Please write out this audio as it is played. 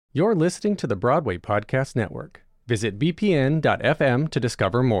You're listening to the Broadway Podcast Network. Visit bpn.fm to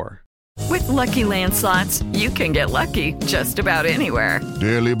discover more. With Lucky Land Slots, you can get lucky just about anywhere.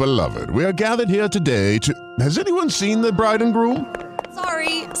 Dearly beloved, we are gathered here today to... Has anyone seen the bride and groom?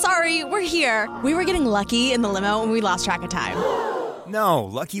 Sorry, we're here. We were getting lucky in the limo and we lost track of time. No,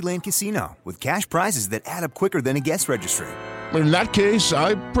 Lucky Land Casino, with cash prizes that add up quicker than a guest registry. In that case,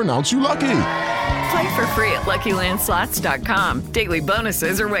 I pronounce you lucky. Play for free at LuckyLandSlots.com. Daily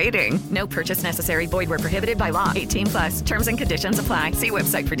bonuses are waiting. No purchase necessary. Void where prohibited by law. 18+. Terms and conditions apply. See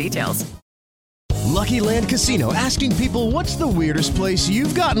website for details. Lucky Land Casino, asking people, what's the weirdest place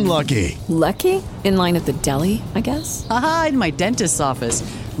you've gotten lucky? Lucky? In line at the deli, I guess? Aha, in my dentist's office.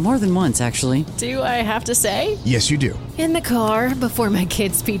 More than once, actually. Do I have to say? Yes, you do. In the car before my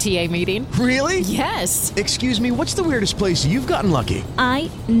kids' PTA meeting. Really? Yes. Excuse me, what's the weirdest place you've gotten lucky? I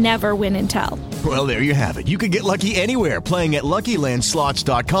never win and tell. Well, there you have it. You can get lucky anywhere, playing at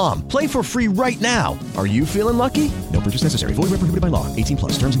LuckyLandSlots.com. Play for free right now. Are you feeling lucky? No purchase necessary. Void where prohibited by law. 18+.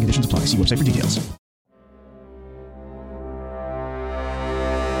 Terms and conditions apply. See website for details.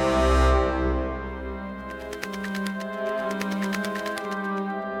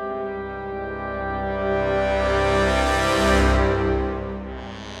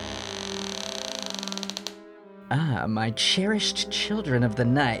 Ah, my cherished children of the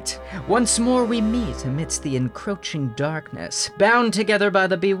night, once more we meet amidst the encroaching darkness, bound together by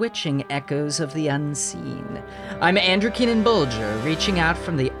the bewitching echoes of the unseen. I'm Andrew Keenan Bolger, reaching out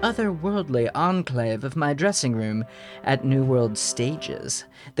from the otherworldly enclave of my dressing room at New World Stages.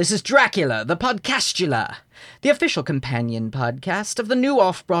 This is Dracula, the Podcastula, the official companion podcast of the new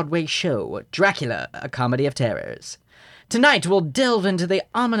off-Broadway show, Dracula, a Comedy of Terrors. Tonight, we'll delve into the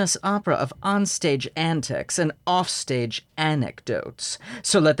ominous opera of onstage antics and offstage anecdotes.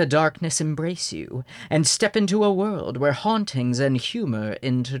 So let the darkness embrace you, and step into a world where hauntings and humor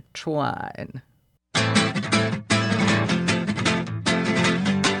intertwine.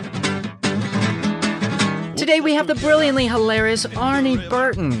 Today we have the brilliantly hilarious Arnie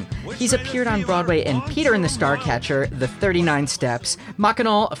Burton. He's appeared on Broadway in Peter and the Starcatcher, The 39 Steps,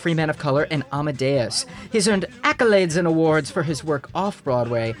 Mackinac, A Free Man of Color, and Amadeus. He's earned accolades and awards for his work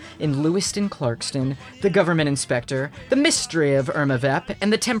off-Broadway in Lewiston Clarkston, The Government Inspector, The Mystery of Irma Vep,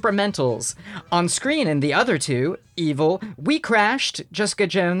 and The Temperamentals. On screen in the other two, Evil, We Crashed, Jessica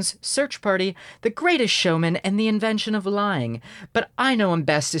Jones, Search Party, The Greatest Showman, and The Invention of Lying. But I know him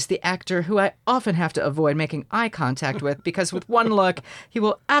best as the actor who I often have to avoid making eye contact with because with one look, he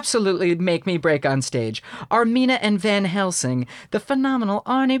will absolutely make me break on stage. Armina and Van Helsing, the phenomenal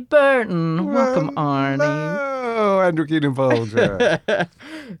Arnie Burton. Welcome, Arnie. Oh, Andrew Keenan Bolger.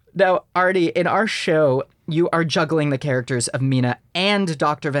 Now, Arnie, in our show, you are juggling the characters of Mina and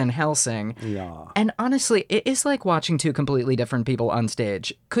Dr. Van Helsing. Yeah. And honestly, it is like watching two completely different people on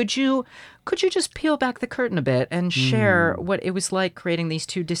stage. Could you just peel back the curtain a bit and share what it was like creating these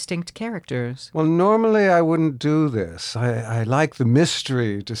two distinct characters? Well, normally I wouldn't do this. I like the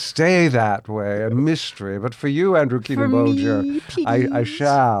mystery to stay that way, a mystery. But for you, Andrew Keenan Bolger, I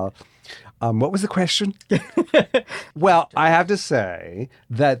shall. What was the question? Well, I have to say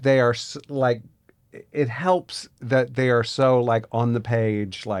that they are like, it helps that they are so like on the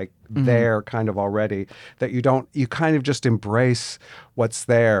page, like there kind of already, that you kind of just embrace what's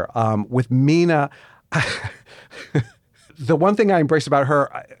there. With Mina, the one thing I embrace about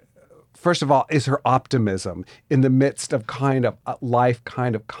her, first of all, is her optimism in the midst of kind of life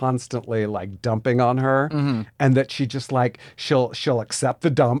kind of constantly like dumping on her, and that she just like, she'll accept the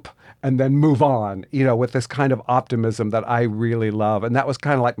dump and then move on, with this kind of optimism that I really love. And that was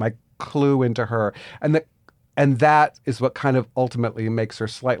kind of like my clue into her. And that is what kind of ultimately makes her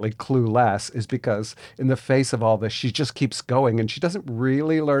slightly clueless, is because in the face of all this, she just keeps going and she doesn't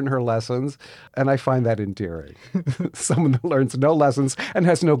really learn her lessons. And I find that endearing. Someone that learns no lessons and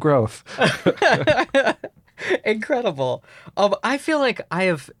has no growth. Incredible. I feel like I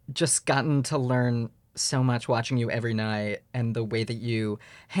have just gotten to learn so much watching you every night, and the way that you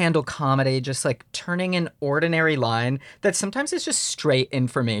handle comedy, just like turning an ordinary line that sometimes is just straight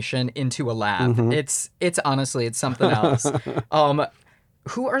information into a laugh. It's honestly, it's something else.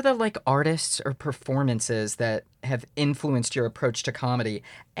 Who are the like artists or performances that have influenced your approach to comedy?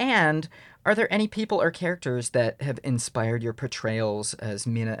 And are there any people or characters that have inspired your portrayals as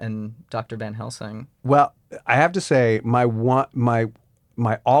Mina and Dr. Van Helsing? Well, I have to say my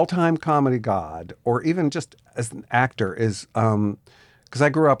all-time comedy god, or even just as an actor, is because I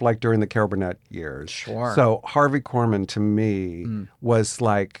grew up like during the Carol Burnett years. Sure. So Harvey Korman to me was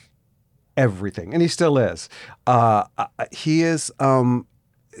like everything, and he still is. He is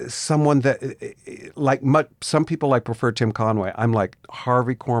someone that some people like prefer Tim Conway. I'm like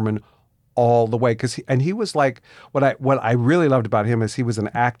Harvey Korman all the way, because he was like, what I really loved about him is he was an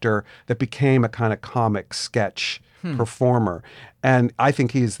actor that became a kind of comic sketch performer, and I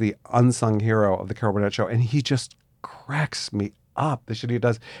think he's the unsung hero of the Carol Burnett Show, and he just cracks me up, the shit he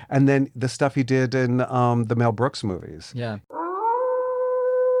does, and then the stuff he did in the Mel Brooks movies. Yeah.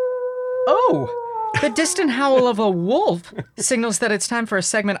 Oh, the distant howl of a wolf signals that it's time for a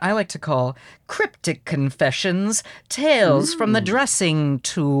segment I like to call Cryptic Confessions, Tales from the Dressing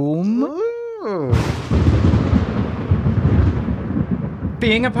Tomb. Ooh.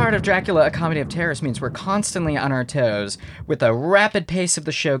 Being a part of Dracula, a Comedy of Terrors, means we're constantly on our toes, with the rapid pace of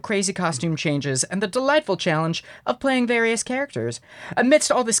the show, crazy costume changes, and the delightful challenge of playing various characters.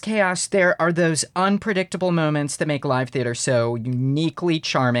 Amidst all this chaos, there are those unpredictable moments that make live theater so uniquely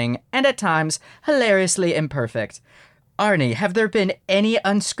charming, and at times, hilariously imperfect. Arnie, have there been any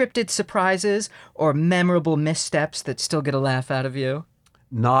unscripted surprises or memorable missteps that still get a laugh out of you?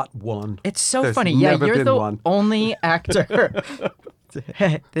 Not one. It's so There's funny. Yeah, never you're been the one. only actor.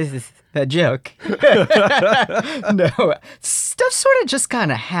 This is a joke. No, stuff sort of just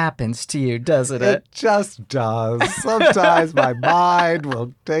kind of happens to you, doesn't it? It just does. Sometimes my mind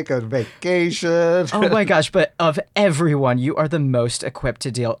will take a vacation. Oh my gosh, but of everyone, you are the most equipped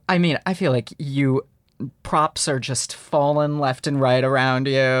to deal. I mean, I feel like props are just falling left and right around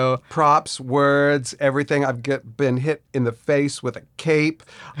you. Props, words, everything. I've been hit in the face with a cape.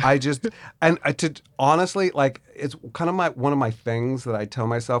 Honestly, like, it's kind of one of my things that I tell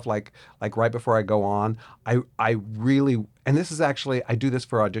myself, like right before I go on. I really, and this is actually, I do this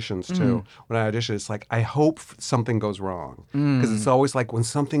for auditions too. When I audition, it's like, I hope something goes wrong, because it's always like when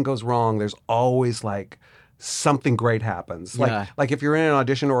something goes wrong, there's always like something great happens. Yeah. Like if you're in an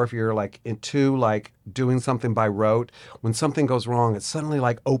audition, or if you're like into like doing something by rote, when something goes wrong, it suddenly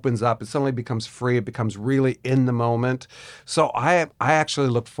like opens up. It suddenly becomes free. It becomes really in the moment. So I actually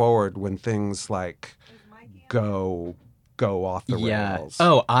look forward when things like go off the rails.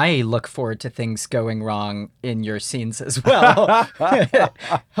 Oh, I look forward to things going wrong in your scenes as well.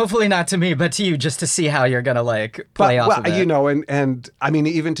 Hopefully not to me, but to you, just to see how you're gonna like play off of it. You know, and I mean,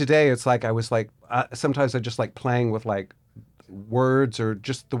 even today, it's like I was like, sometimes I just like playing with like words, or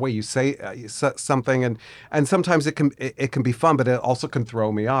just the way you say something, and sometimes it can be fun, but it also can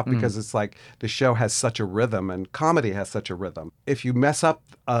throw me off, because it's like the show has such a rhythm, and comedy has such a rhythm. If you mess up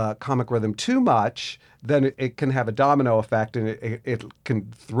comic rhythm too much, then it can have a domino effect, and it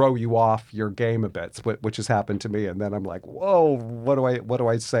can throw you off your game a bit, which has happened to me. And then I'm like, whoa, what do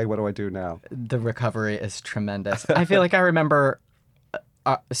I say? What do I do now? The recovery is tremendous. I feel like I remember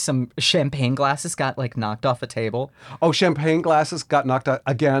some champagne glasses got like knocked off a table. Oh, champagne glasses got knocked out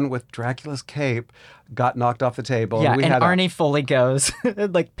again with Dracula's cape. Got knocked off the table. Yeah, and Arnie fully goes,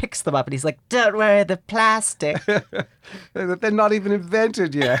 like picks them up, and he's like, "Don't worry, the plastic." They're not even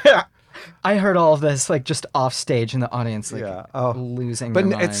invented yet. I heard all of this like just off stage in the audience, like losing their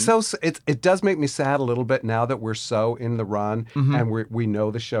mind. It does make me sad a little bit now that we're so in the run, and we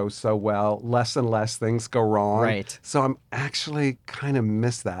know the show so well. Less and less things go wrong. Right. So I'm actually kind of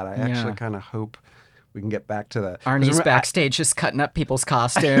miss that. I actually kind of hope we can get back to that. Arnie's backstage just cutting up people's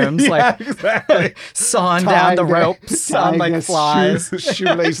costumes, exactly. Sawing down the ropes on like flies,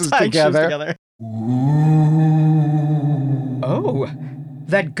 shoelaces together. Oh.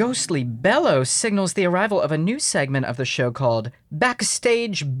 That ghostly bellow signals the arrival of a new segment of the show called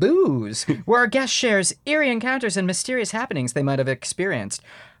Backstage Booze, where our guest shares eerie encounters and mysterious happenings they might have experienced.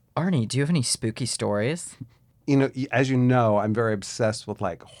 Arnie, do you have any spooky stories? You know, as you know, I'm very obsessed with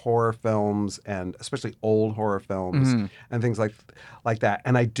like horror films, and especially old horror films and things like that.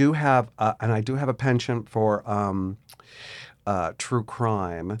 And I do have a penchant for true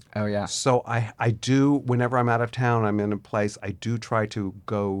crime. Oh, yeah. So I do, whenever I'm out of town, I'm in a place, I do try to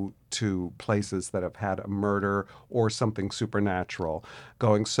go to places that have had a murder or something supernatural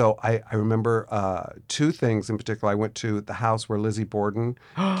going. So I remember two things in particular. I went to the house where Lizzie Borden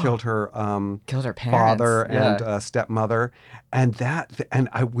killed her parents. father and stepmother, and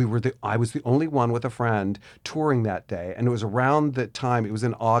I was the only one with a friend touring that day, and it was around the time, it was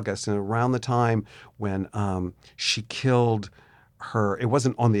in August, and around the time when she killed her. It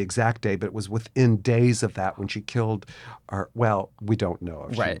wasn't on the exact day, but it was within days of that when she killed her. Well, we don't know.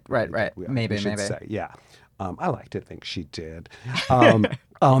 If right. Maybe. Say. Yeah. I like to think she did. And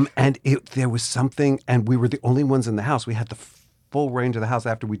there was something, and we were the only ones in the house. We had the full range of the house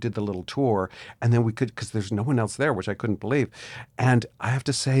after we did the little tour, and then we could, because there's no one else there, which I couldn't believe. And I have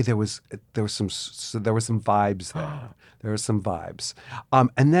to say there was some vibes there. There were some vibes.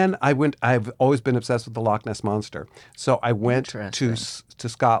 And then I've always been obsessed with the Loch Ness Monster. So I went to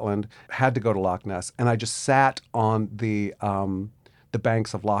Scotland, had to go to Loch Ness, and I just sat on the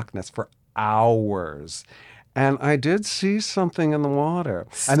banks of Loch Ness for hours. And I did see something in the water.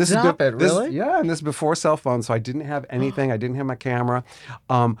 And this really? Yeah, and this is before cell phones, so I didn't have anything. I didn't have my camera.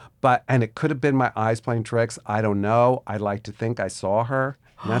 And it could have been my eyes playing tricks. I don't know. I like to think I saw her.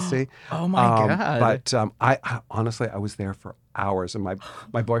 Nessie. Oh my God. But I honestly, I was there for hours, and my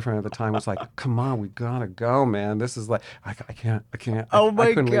boyfriend at the time was like, "Come on, we gotta go, man. This is like, I can't. Oh I my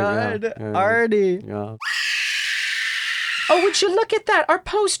couldn't leave. God, Yeah. Arnie. Yeah. Oh, would you look at that? Our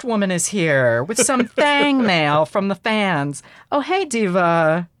post woman is here with some fang mail from the fans. Oh, hey,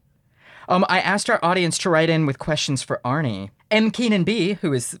 Diva. I asked our audience to write in with questions for Arnie. M. Keenan B.,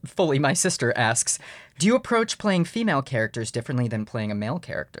 who is fully my sister, asks, do you approach playing female characters differently than playing a male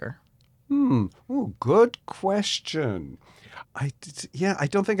character? Ooh, good question. I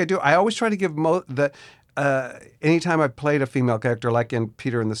don't think I do. I always try to give anytime I played a female character, like in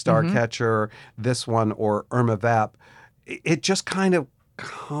Peter and the Starcatcher, this one, or Irma Vep, it just kind of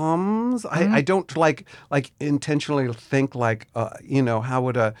comes. I don't like intentionally think like, how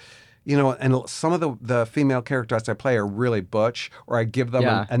would a, and some of the female characters I play are really butch, or I give them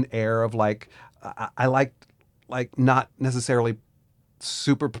an air of like, I like not necessarily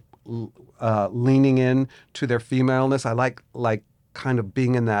super leaning in to their femaleness. I like kind of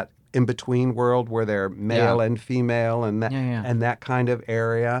being in that in-between world where they're male and female and that and that kind of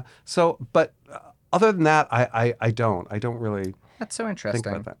area. So, but other than that, I don't really. That's so interesting.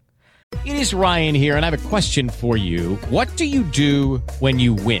 Think about that. It is Ryan here, and I have a question for you. What do you do when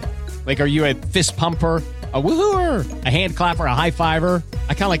you win? Like, are you a fist pumper, a woohooer, a hand clapper, a high fiver?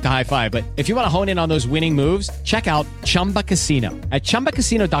 I kind of like the high five, but if you want to hone in on those winning moves, check out Chumba Casino. At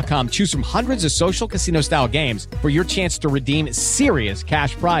ChumbaCasino.com, choose from hundreds of social casino-style games for your chance to redeem serious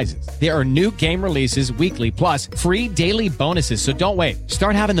cash prizes. There are new game releases weekly, plus free daily bonuses. So don't wait.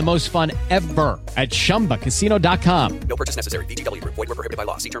 Start having the most fun ever at ChumbaCasino.com. No purchase necessary. VGW. Void where prohibited by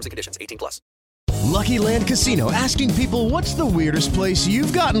law. See terms and conditions. 18+. Lucky Land Casino, asking people, what's the weirdest place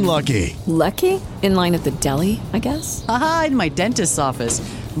you've gotten lucky? Lucky? In line at the deli, I guess? Aha, in my dentist's office.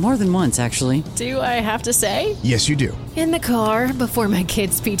 More than once, actually. Do I have to say? Yes, you do. In the car before my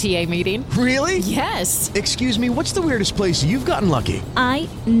kids' PTA meeting. Really? Yes. Excuse me, what's the weirdest place you've gotten lucky? I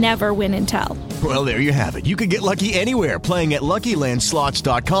never win and tell. Well, there you have it. You can get lucky anywhere, playing at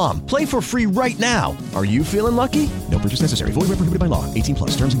LuckyLandSlots.com. Play for free right now. Are you feeling lucky? No purchase necessary. Void where prohibited by law.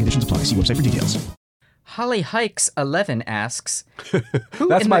 18+. Terms and conditions apply. See website for details. Holly Hikes 11 asks,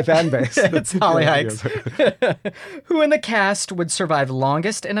 That's my fan base. It's Holly Hikes. Who in the cast would survive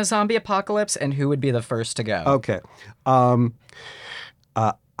longest in a zombie apocalypse, and who would be the first to go? Okay. I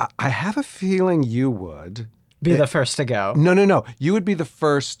have a feeling you would be the first to go. No. You would be the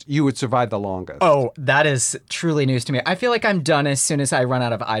first. You would survive the longest. Oh, that is truly news to me. I feel like I'm done as soon as I run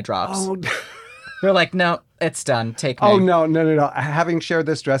out of eye drops. Oh. They're like, no, it's done. Take me. Oh, no. Having shared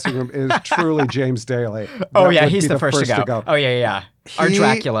this dressing room is truly James Daly. Oh, yeah, he's the first to go. Oh, yeah. Our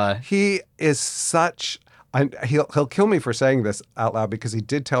Dracula. He is such... He'll kill me for saying this out loud because he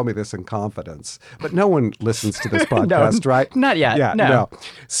did tell me this in confidence. But no one listens to this podcast, right? Not yet. Yeah, no.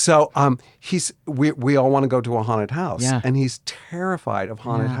 So we all want to go to a haunted house. Yeah. And he's terrified of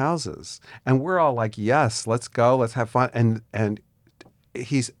haunted houses. And we're all like, yes, let's go. Let's have fun. And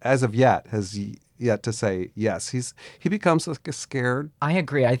he's, as of yet, has yet to say yes. He becomes like a scared. I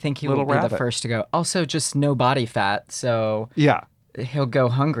agree. I think he will be the first to go. Also, just no body fat, so he'll go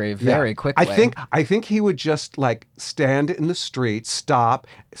hungry very quickly. I think he would just like stand in the street, stop,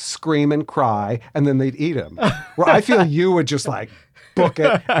 scream and cry, and then they'd eat him. Where I feel you would just like book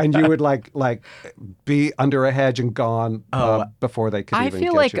it, and you would like be under a hedge and gone before they could even I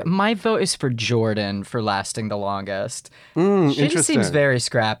feel get like you. my vote is for Jordan for lasting the longest. She Interesting. just seems very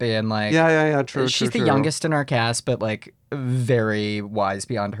scrappy and like true. She's the youngest in our cast, but like very wise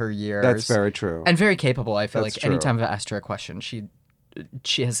beyond her years. That's very true. And very capable. I feel That's like true. anytime I've asked her a question, she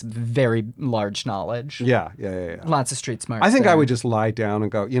has very large knowledge. Yeah. Lots of street smarts. I think there. I would just lie down and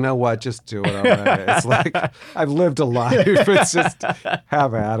go, you know what, just do it already. It's like, I've lived a life. It's just,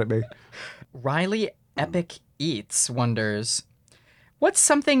 have at it, me. Riley Epic Eats wonders, what's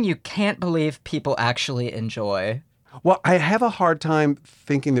something you can't believe people actually enjoy? Well, I have a hard time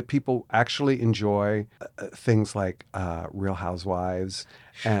thinking that people actually enjoy things like Real Housewives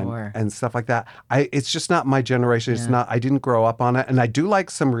and stuff like that. It's just not my generation. It's not. I didn't grow up on it, and I do like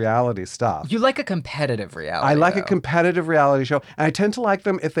some reality stuff. You like a competitive reality. I like though. a competitive reality show, and I tend to like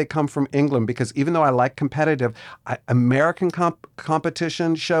them if they come from England because even though I like competitive, American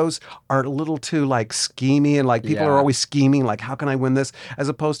competition shows are a little too like schemy and like people are always scheming like how can I win this, as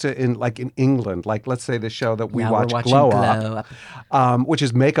opposed to in England, like let's say the show that we watch Glow Up, which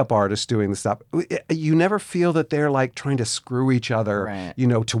is makeup artists doing the stuff. You never feel that they're like trying to screw each other,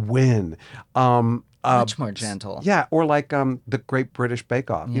 to win. Much more gentle. Yeah, or like the Great British Bake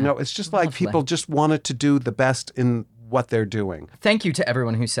Off. Yeah. It's just like people just wanted to do the best in what they're doing. Thank you to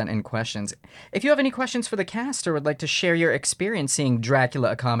everyone who sent in questions. If you have any questions for the cast or would like to share your experience seeing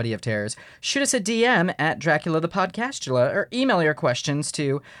Dracula: A Comedy of Terrors, shoot us a DM at Dracula the Podcastula or email your questions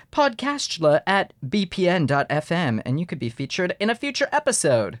to podcastula@bpn.fm and you could be featured in a future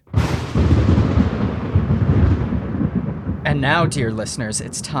episode. And now, dear listeners,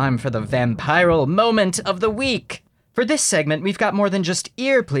 it's time for the vampiral moment of the week. For this segment, we've got more than just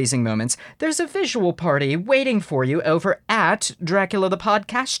ear-pleasing moments. There's a visual party waiting for you over at Dracula the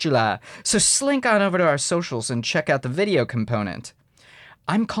Podcastula. So slink on over to our socials and check out the video component.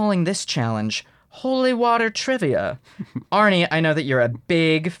 I'm calling this challenge Holy Water Trivia. Arnie, I know that you're a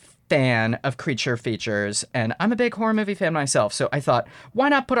big fan of creature features, and I'm a big horror movie fan myself, so I thought, why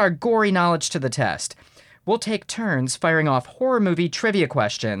not put our gory knowledge to the test? We'll take turns firing off horror movie trivia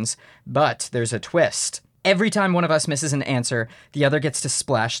questions, but there's a twist. Every time one of us misses an answer, the other gets to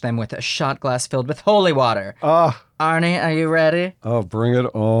splash them with a shot glass filled with holy water. Arnie, are you ready? Oh, bring it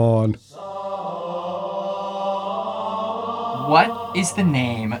on. What is the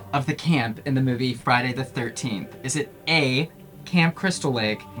name of the camp in the movie Friday the 13th? Is it A, Camp Crystal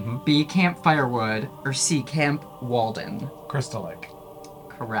Lake, B, Camp Firewood, or C, Camp Walden? Crystal Lake.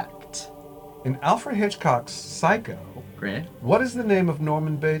 Correct. In Alfred Hitchcock's Psycho, what is the name of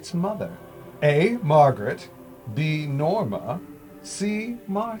Norman Bates' mother? A, Margaret, B, Norma, C,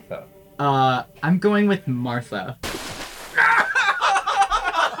 Martha. I'm going with Martha.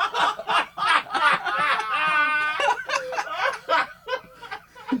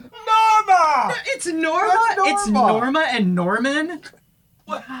 Norma! It's Norma? It's Norma and Norman?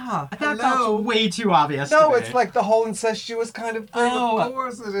 Wow. I thought that was way too obvious. No, it's like the whole incestuous kind of thing. Oh, of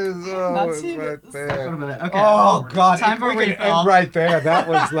course it is. Not It's seen right it. there. Okay. Oh, God. Time for we can refill. end right there. That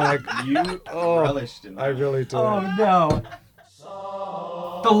was like, you relished in that. I really did. Oh, no.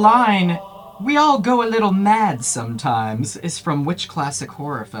 The line, "We all go a little mad sometimes," is from which classic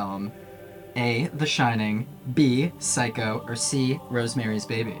horror film? A, The Shining, B, Psycho, or C, Rosemary's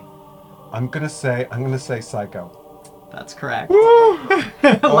Baby? I'm gonna say Psycho. That's correct.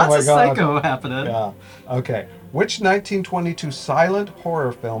 Lots of Psycho happening. Yeah. Okay. Which 1922 silent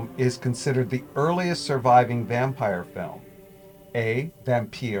horror film is considered the earliest surviving vampire film? A,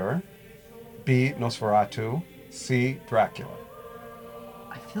 Vampire, B, Nosferatu, C, Dracula.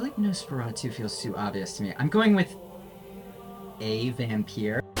 I feel like Nosferatu feels too obvious to me. I'm going with A,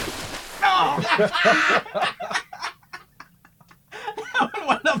 Vampire.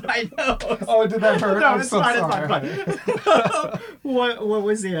 One of my nose. Oh, did that hurt? No, I'm it's so fine. sorry. It's fine. What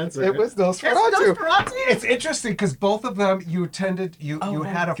was the answer? It was Nosferatu. It's Nosferatu? It's interesting because both of them you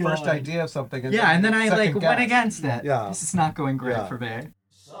had a first God. idea of something. And then I second went guess. against it. Yeah. This is not going great for me.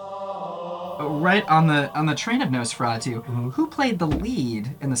 Right on the train of Nosferatu, who played the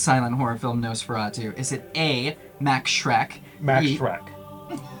lead in the silent horror film Nosferatu? Is it A, Max Schreck? Max B... Schreck.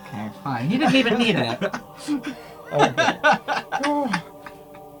 Okay, fine. He didn't even need it. Okay.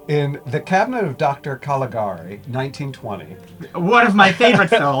 In The Cabinet of Dr. Caligari, 1920. One of my favorite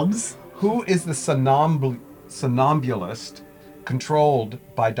films. Who is the somnambulist controlled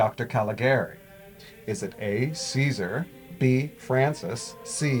by Dr. Caligari? Is it A, Caesar, B, Francis,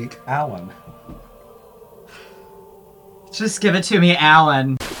 C, Alan? Just give it to me,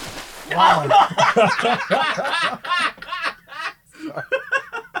 Alan. Alan.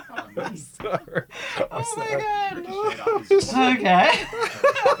 I'm sorry. Oh my god. Okay.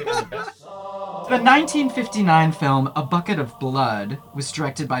 The 1959 film A Bucket of Blood was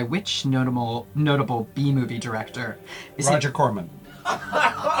directed by which notable B-movie director? Roger Corman.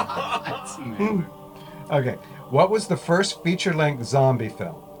 Okay. What was the first feature-length zombie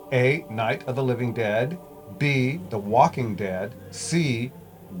film? A, Night of the Living Dead, B, The Walking Dead, C,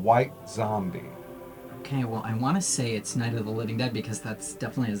 White Zombie. Okay, well, I want to say it's Night of the Living Dead because that's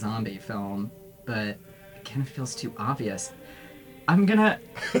definitely a zombie film, but it kind of feels too obvious. I'm gonna...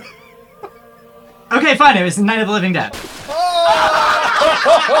 Okay, fine, it was Night of the Living Dead. Oh!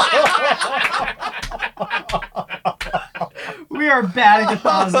 We are batting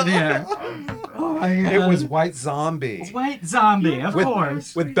 1,000 here. Oh my God. It was White Zombie. White Zombie, of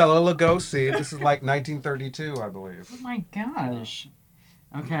course. With Bela Lugosi. This is like 1932, I believe. Oh my gosh.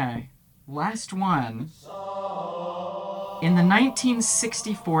 Okay, last one. In the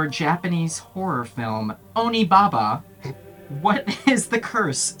 1964 Japanese horror film Onibaba, what is the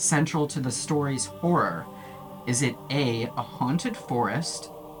curse central to the story's horror? Is it A, a haunted forest,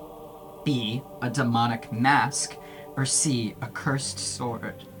 B, a demonic mask, or C, a cursed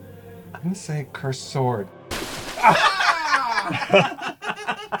sword? I'm going to say cursed sword.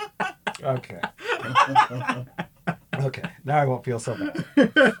 Okay. Okay, now I won't feel so bad.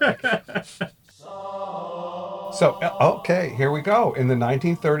 Okay. So, okay, here we go. In the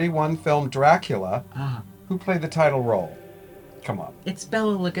 1931 film Dracula, who played the title role? Come on. It's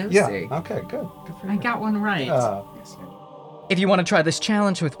Bela Lugosi. Yeah, okay, good. Good for you. I got one right. If you want to try this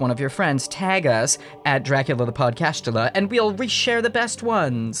challenge with one of your friends, tag us at Dracula the Podcastula, and we'll reshare the best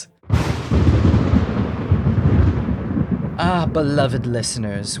ones. Ah, beloved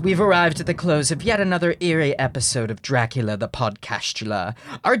listeners, we've arrived at the close of yet another eerie episode of Dracula the Podcastula.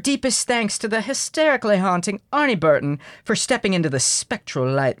 Our deepest thanks to the hysterically haunting Arnie Burton for stepping into the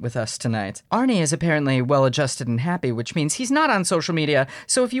spectral light with us tonight. Arnie is apparently well-adjusted and happy, which means he's not on social media,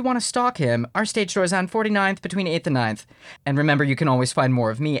 so if you want to stalk him, our stage door is on 49th between 8th and 9th. And remember, you can always find more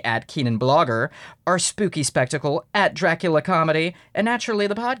of me at Keenan Blogger, our spooky spectacle at Dracula Comedy, and naturally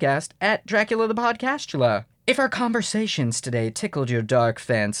the podcast at Dracula the Podcastula. If our conversations today tickled your dark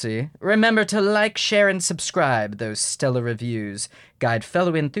fancy, remember to like, share, and subscribe. Those stellar reviews guide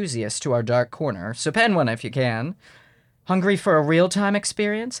fellow enthusiasts to our dark corner, so pen one if you can. Hungry for a real-time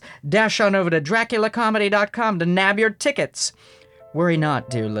experience? Dash on over to DraculaComedy.com to nab your tickets. Worry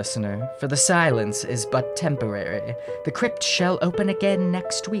not, dear listener, for the silence is but temporary. The crypt shall open again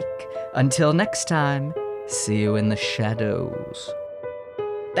next week. Until next time, see you in the shadows.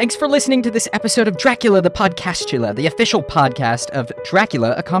 Thanks for listening to this episode of Dracula the Podcastula, the official podcast of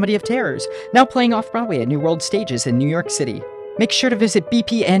Dracula, a Comedy of Terrors, now playing off-Broadway at New World Stages in New York City. Make sure to visit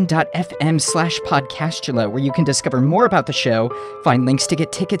bpn.fm/podcastula, where you can discover more about the show, find links to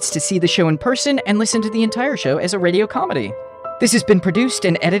get tickets to see the show in person, and listen to the entire show as a radio comedy. This has been produced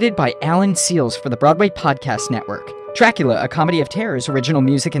and edited by Alan Seals for the Broadway Podcast Network. Dracula, a Comedy of Terrors, original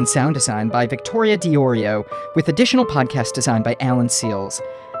music and sound design by Victoria Diorio, with additional podcast design by Alan Seals.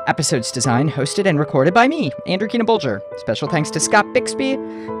 Episodes designed, hosted, and recorded by me, Andrew Keenan Bolger. Special thanks to Scott Bixby.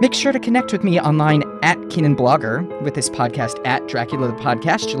 Make sure to connect with me online at Keenan Blogger, with this podcast at Dracula the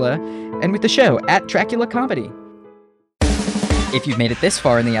Podcastula, and with the show at Dracula Comedy. If you've made it this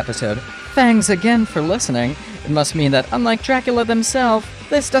far in the episode, thanks again for listening. It must mean that, unlike Dracula themselves,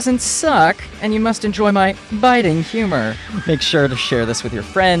 this doesn't suck, and you must enjoy my biting humor. Make sure to share this with your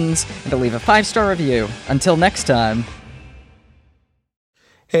friends, and to leave a 5-star review. Until next time.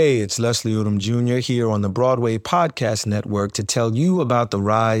 Hey, it's Leslie Odom Jr. here on the Broadway Podcast Network to tell you about the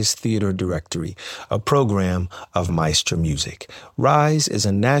Rise Theater Directory, a program of Maestro Music. Rise is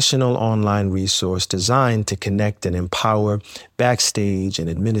a national online resource designed to connect and empower backstage and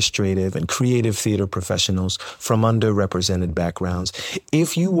administrative and creative theater professionals from underrepresented backgrounds.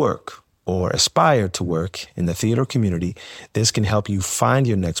 If you work or aspire to work in the theater community, this can help you find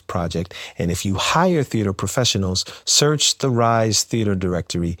your next project. And if you hire theater professionals, search the Rise Theater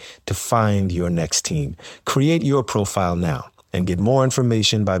Directory to find your next team. Create your profile now and get more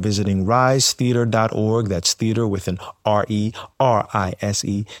information by visiting risetheater.org. That's theater with an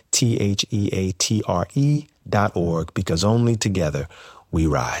RERISETHEATRE.org, because only together we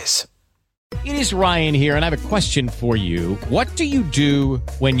rise. It is Ryan here, and I have a question for you. What do you do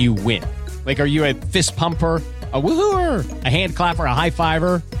when you win? Like, are you a fist pumper, a woohooer, a hand clapper, a high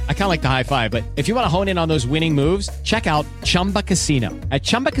fiver? I kind of like the high five, but if you want to hone in on those winning moves, check out Chumba Casino. At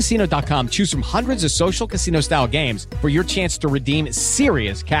ChumbaCasino.com, choose from hundreds of social casino-style games for your chance to redeem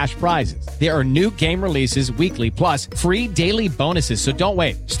serious cash prizes. There are new game releases weekly, plus free daily bonuses, so don't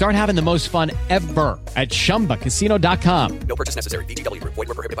wait. Start having the most fun ever at ChumbaCasino.com. No purchase necessary. VGW Group. Void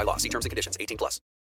where prohibited by law. See terms and conditions. 18+.